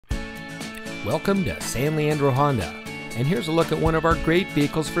Welcome to San Leandro Honda, and here's a look at one of our great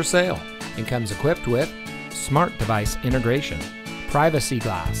vehicles for sale. It comes equipped with smart device integration, privacy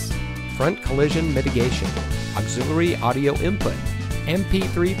glass, front collision mitigation, auxiliary audio input,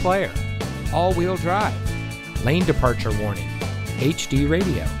 MP3 player, all-wheel drive, lane departure warning, HD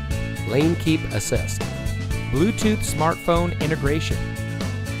radio, lane keep assist, Bluetooth smartphone integration.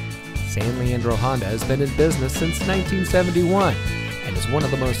 San Leandro Honda has been in business since 1971 and is one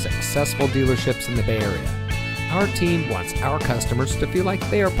of the most successful dealerships in the Bay Area. Our team wants our customers to feel like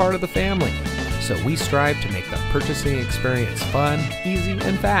they are part of the family, so we strive to make the purchasing experience fun, easy,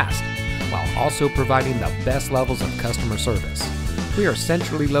 and fast, while also providing the best levels of customer service. We are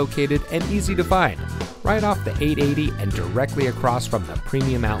centrally located and easy to find, right off the 880 and directly across from the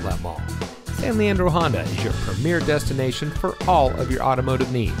Premium Outlet Mall. San Leandro Honda is your premier destination for all of your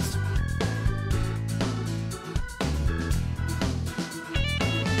automotive needs.